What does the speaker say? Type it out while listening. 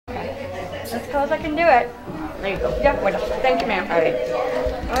I suppose I can do it. There you go. Yeah, well, thank you, ma'am. All right.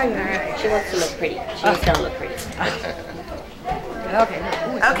 All right. She wants to look pretty. She wants to look pretty. Okay.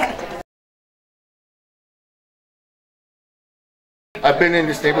 Okay. I've been in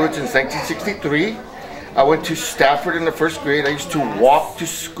this neighborhood since 1963. I went to Stafford in the first grade. I used to walk to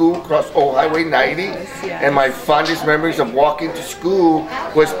school across Old Highway 90. And my fondest memories of walking to school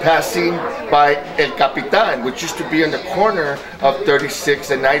was passing by El Capitan, which used to be on the corner of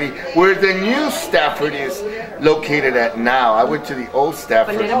 36 and 90, where the new Stafford is located at now. I went to the old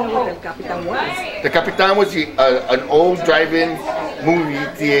Stafford. But they don't know what the Capitan was. The Capitan was an old drive-in movie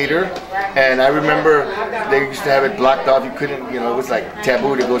theater, and I remember they used to have it blocked off. You couldn't, it was like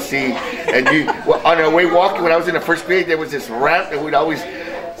taboo to go see. And on our way walking, when I was in the first grade, there was this ramp that we'd always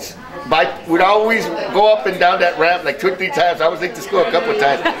go up and down that ramp like 2 or 3 times. I was late to school a couple of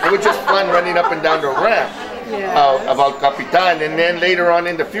times. It was just fun running up and down the ramp of El Capitan. And then later on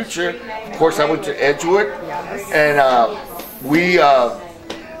in the future, of course, I went to Edgewood, and we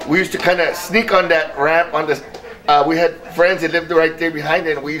used to kind of sneak on that ramp on the. We had friends that lived right there behind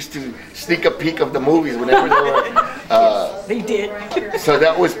it, and we used to sneak a peek of the movies whenever they were. They did. So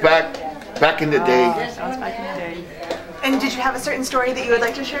that was back in the day. That was back in the day. And did you have a certain story that you would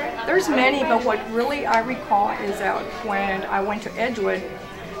like to share? There's many, but what really I recall is that when I went to Edgewood,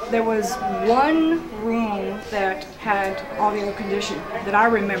 there was one room that had all the air conditioning that I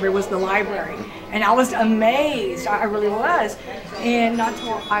remember was the library. And I was amazed, I really was. And not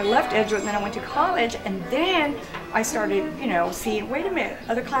until I left Edgewood, and then I went to college, and then I started, seeing, wait a minute,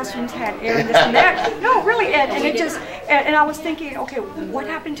 other classrooms had air and this and that. No, really, and it just, and I was thinking, okay, what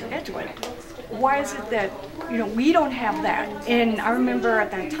happened to Edgewood? Why is it that, we don't have that? And I remember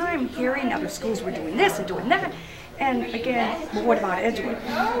at that time hearing other schools were doing this and doing that. And again, but what about Edgewood?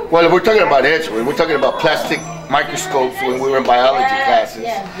 Well, if we're talking about Edgewood, we're talking about plastic microscopes when we were in biology classes.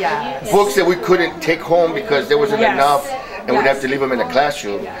 Yeah. Books that we couldn't take home because there wasn't enough, and we'd have to leave them in the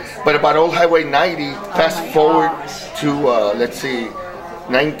classroom. But about Old Highway 90, fast forward to, let's see,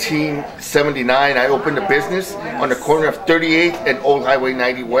 1979, I opened a business on the corner of 38th and Old Highway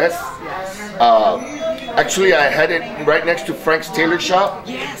 90 West. Actually, I had it right next to Frank's Tailor Shop.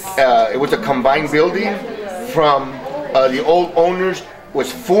 It was a combined building. From the old owners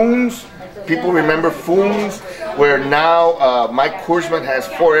was Foons. People remember Foons, where now Mike Korsman has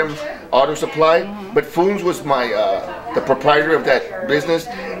 4M Auto Supply. But Foons was the proprietor of that business.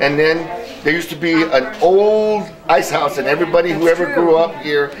 And then there used to be an old ice house, and everybody who ever grew up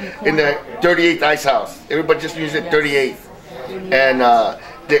here in the 38th ice house, everybody just used it 38th. And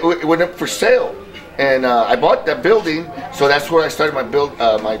it went up for sale. And I bought that building, so that's where I started my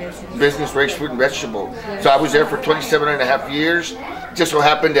business, Raised Fruit and Vegetable. So I was there for 27.5 years. Just so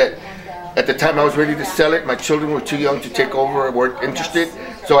happened that at the time I was ready to sell it, my children were too young to take over or weren't interested.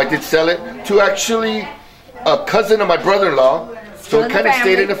 So I did sell it to actually a cousin of my brother-in-law. So it kind of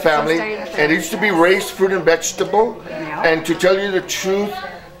stayed in the family. And it used to be Raised Fruit and Vegetable. And to tell you the truth,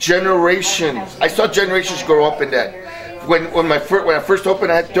 generations. I saw generations grow up in that. When I first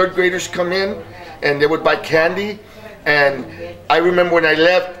opened, I had 3rd graders come in, and they would buy candy. And I remember when I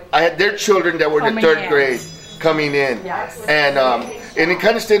left, I had their children that were in the 3rd grade coming in. And it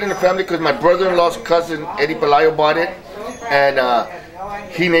kind of stayed in the family because my brother-in-law's cousin, Eddie Pelayo, bought it. And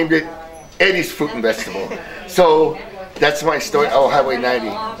he named it Eddie's Fruit and Vegetable. So that's my story, Highway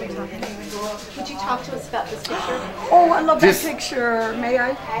 90. Would you talk to us about this picture? Oh, I love this picture. May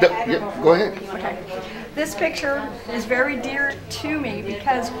I? Go ahead. Okay. This picture is very dear to me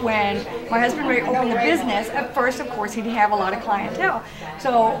because when my husband Ray opened the business, at first, of course, he didn't have a lot of clientele.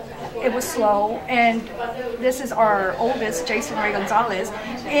 So it was slow, and this is our oldest, Jason Ray Gonzales,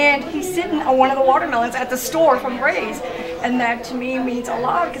 and he's sitting on one of the watermelons at the store from Ray's. And that to me means a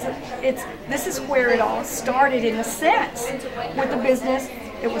lot because this is where it all started in a sense with the business.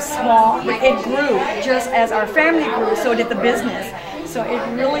 It was small, but it grew just as our family grew, so did the business. So it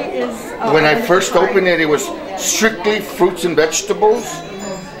really is. When I first opened it, it was strictly fruits and vegetables.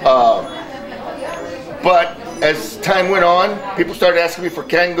 But as time went on, people started asking me for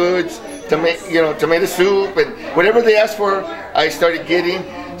canned goods, tomato soup, and whatever they asked for, I started getting.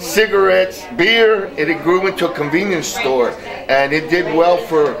 Cigarettes, beer, and it grew into a convenience store, and it did well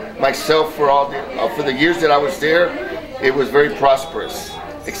for myself for the years that I was there. It was very prosperous.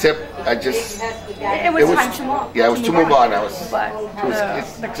 Except it was time to move. Yeah, it was to move on. It's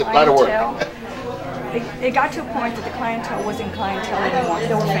a lot of work. It got to a point that the clientele wasn't clientele anymore.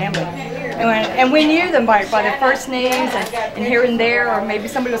 They were family. And we knew them by their first names and here and there, or maybe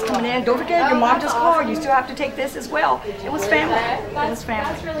somebody was coming in. Don't forget, your mom just called. You still have to take this as well. It was family. It was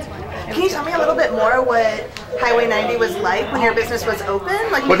family. Can you tell me a little bit more what Highway 90 was like when your business was open?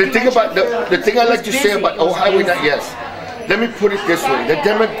 Like, But the thing about the thing I like to say about Highway 90, yes. Let me put it this way: the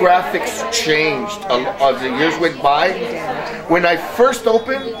demographics changed as the years went by. When I first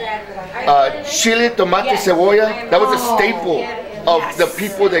opened, chile, tomate, cebolla, that was a staple of the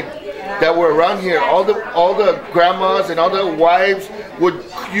people that were around here. All the grandmas and all the wives would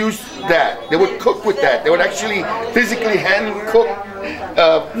use that. They would cook with that. They would actually physically hand cook.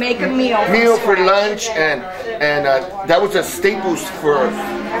 Make a meal for lunch, and that was a staples for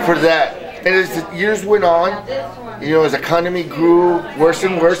that. And as the years went on, you know, as the economy grew worse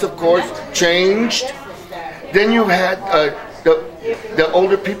and worse, of course, changed. Then you had the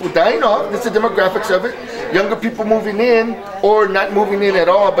older people dying off. That's the demographics of it. Younger people moving in, or not moving in at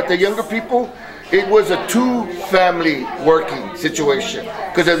all. But the younger people, it was a two-family working situation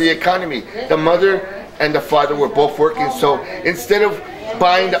because of the economy. The mother and the father were both working. So instead of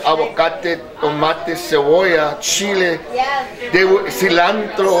buying the avocate, tomate, cebolla, chile, they would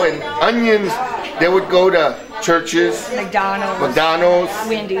cilantro and onions. They would go to churches, McDonald's,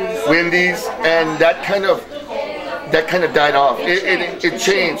 Wendy's, and that kind of died off. It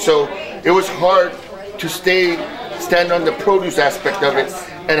changed. So it was hard to stand on the produce aspect of it,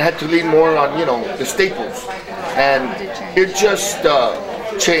 and had to lean more on, you know, the staples. And it just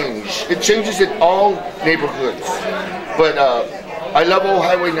changed. It changes in all neighborhoods. But I love Old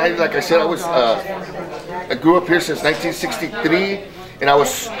Highway 90. Like I said, I grew up here since 1963, and I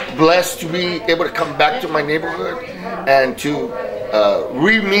was blessed to be able to come back to my neighborhood and to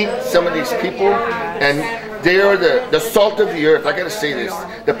re-meet some of these people. And they are the salt of the earth. I gotta say this: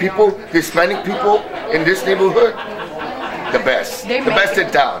 the people, the Hispanic people in this neighborhood, the best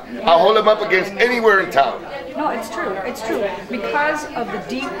in town. I'll hold them up against anywhere in town. No, it's true. It's true. Because of the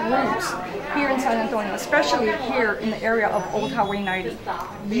deep roots here in San Antonio, especially here in the area of Old Highway 90,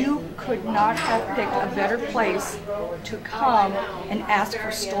 you could not have picked a better place to come and ask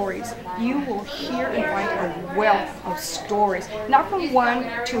for stories. You will hear and find a wealth of stories, not from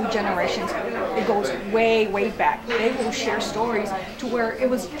 1, 2 generations. It goes way, way back. They will share stories to where it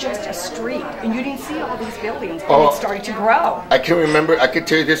was just a street, and you didn't see all these buildings, and it started to grow. I can remember. I can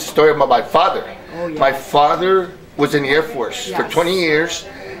tell you this story about my father. Oh, yes. My father was in the Air Force for 20 years.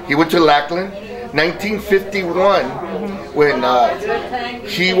 He went to Lackland. 1951, when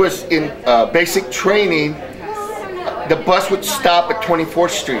he was in basic training, the bus would stop at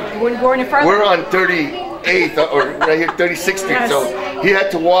 24th Street. You wouldn't go any further? We're on 38th, or right here, 36th Street, Yes. so he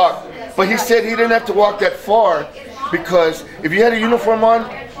had to walk. But he said he didn't have to walk that far because if you had a uniform on,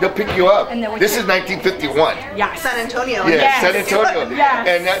 they'll pick you up. This is 1951. Yeah, San Antonio. Yeah, Yes. San Antonio. Yes.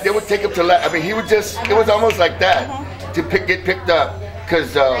 And they would take him to, I mean, he would just, it was almost like that to get picked up,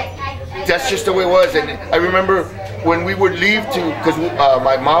 because that's just the way it was. And I remember when we would leave because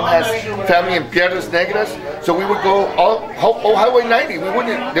my mom has family in Piedras Negras, so we would go Old Highway 90. We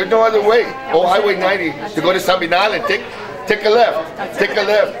wouldn't, there's no other way. Old Highway 90 to go to Sabinal and take a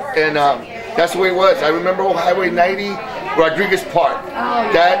left, and that's the way it was. I remember Old Highway 90, Rodriguez Park.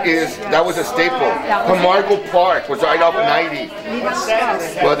 That was a staple. Camargo Park was right off 90.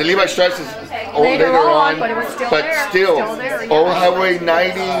 Well, the Levi Strauss is later on, but still Old Highway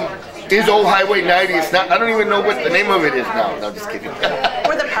 90 is Old Highway 90. It's not. I don't even know what the name of it is now. No, just kidding.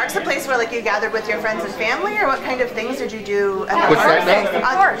 Were the parks a place where, like, you gathered with your friends and family, or what kind of things did you do at the What's parks? that now?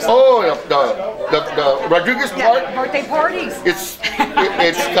 Parks. Oh, the Rodriguez Park. Birthday parties. It's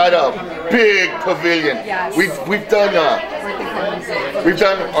got a big pavilion. Yes. We've done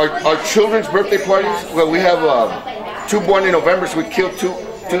our children's birthday parties. Well, we have 2 born in November, so we killed two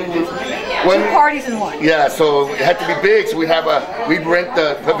parties in one. Yeah, so it had to be big. So we'd rent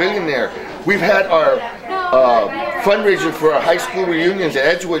the pavilion there. We've had our fundraiser for our high school reunions at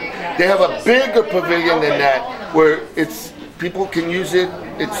Edgewood. They have a bigger pavilion than that, where people can use it.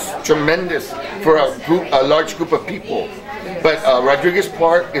 It's tremendous for a large group of people. But Rodriguez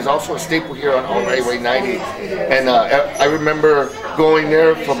Park is also a staple here on Old Highway 90, and I remember going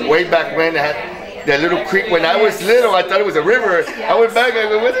there from way back when. It had that little creek. When I was little, I thought it was a river. I went back and I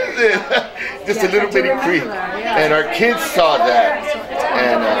go, what is this? Just a little bitty creek. And our kids saw that.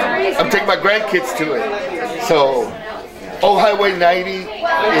 And I'm taking my grandkids to it. So, Old Highway 90 is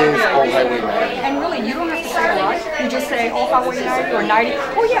Old Highway 90. And really, you don't have to say a lot. You just say Old Highway 90 or 90.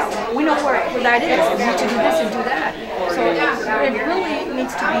 Oh yeah, we know where that is. We need to do this and do that. So it really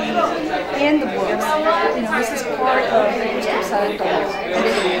needs to be in the books. You know, this is part of the history of San Antonio, and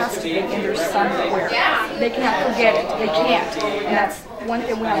it has to be in there somewhere. They cannot forget it. They can't, and one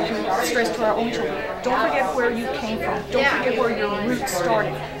thing we have to stress to our own children: don't forget where you came from. Don't forget where your roots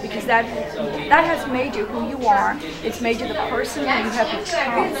started, because that has made you who you are. It's made you the person that you have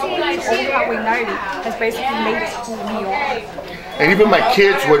become. So Old Highway 90 has basically made us who we are. And even my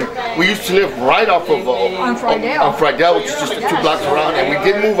kids, when we used to live right off of On Friedel, which is just 2 blocks around, and we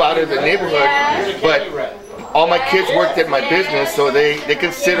did move out of the neighborhood, but all my kids worked at my business, so they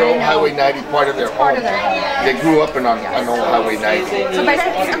consider Old Highway 90 part of their home. They grew up on Old Highway 90. So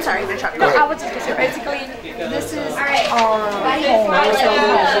basically, I'm sorry, Bishop. No, I was just gonna say, basically, this is our home.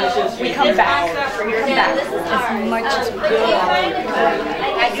 So we come back. We come back as much as we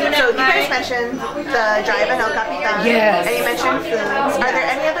can. So you guys mentioned the drive-in El Capitan, Yes. and you mentioned foods. Are there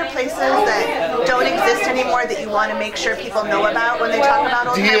any other places that don't exist anymore that you want to make sure people know about when they talk about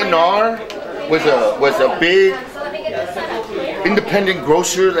Old Highway 90? DNR was a big independent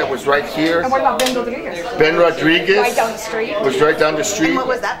grocer that was right here. And what about Ben Rodriguez? Ben Rodriguez Right down the street. was right down the street. And what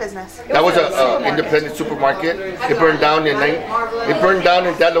was that business? That was an independent supermarket. It burned down in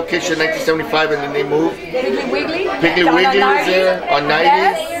that location in 1975, and then they moved. Piggly Wiggly. Piggly Wiggly was there on 90.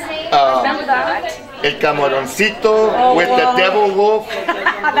 Yes. Remember that? El Camaroncito with the devil wolf.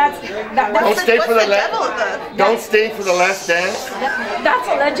 Don't stay for the last dance. That's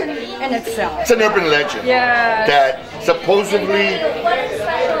a legend in itself. It's an urban legend. Yeah. That supposedly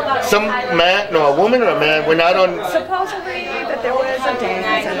a woman or a man went out on. Supposedly that there was a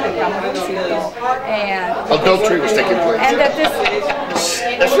dance at the Camaroncito, and adultery was taking place. and that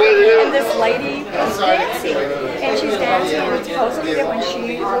That's right. and this lady was dancing, and she's dancing, and supposedly that when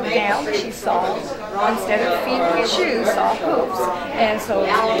she looked down, she saw, instead of feet with shoes, saw hooves, and so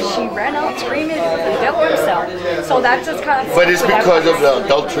she ran out screaming, it was the devil himself. So that just kind of. But it's because of the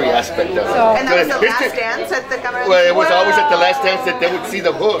adultery aspect of it. And that was the last dance at the Camaroncito? Well, it was always at the last dance that they would see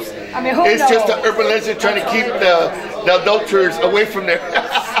the hooves. I mean, who it's knows? just an urban legend trying to keep the adulterers away from there.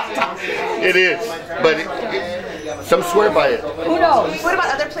 It is, but some swear by it. Who knows? What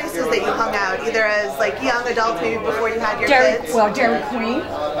about other places that you hung out, either as like young adults, maybe before you had your kids? Dairy Queen.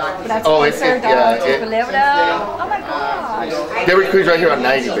 That's Culebra. Oh my gosh. Dairy Queen's right here on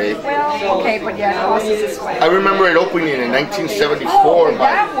 90, babe. Well, okay, but yeah, across this way. I remember it opening in 1974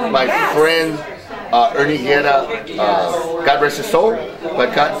 by my friend Ernie Guerra, God rest his soul,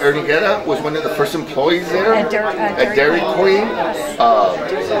 but Ernie Guerra was one of the first employees there at Dairy Queen.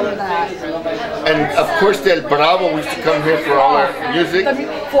 And of course, Del Bravo used to come here for all our music.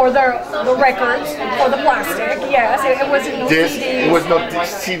 For the records, for the plastic, yes. It wasn't no CDs. CDs. It was no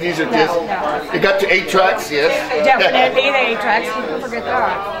CDs or discs. No. It got to 8 tracks, yes. Definitely the 8 tracks. You can forget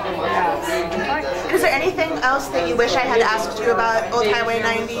that. Yes. Is there anything else that you wish I had asked you about Old Highway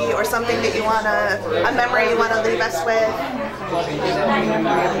 90, or something that you want a memory you want to leave us with?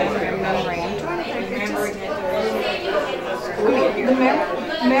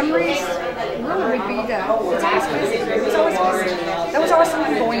 The memories really would be that it was always busy. It was always busy. There was always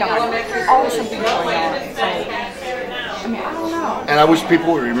something going on. Always something going on. So, I mean, I don't know. And I wish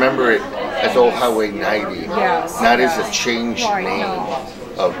people would remember it as Old Highway 90, Yes. not as a changed name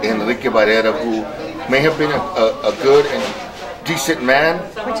of Enrique Barrera, who may have been a good and decent man.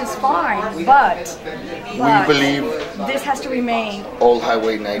 Which is fine, but We believe this has to remain Old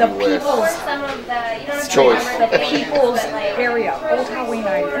Highway 90 the West. people's Choice. the people's area, Old Highway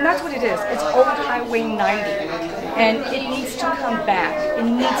 90, and that's what it is. It's Old Highway 90, and it needs to come back. It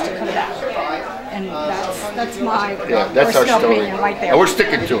needs to come back, and that's my That's our personal story. opinion right there. And we're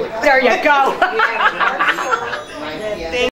sticking to it. There you go.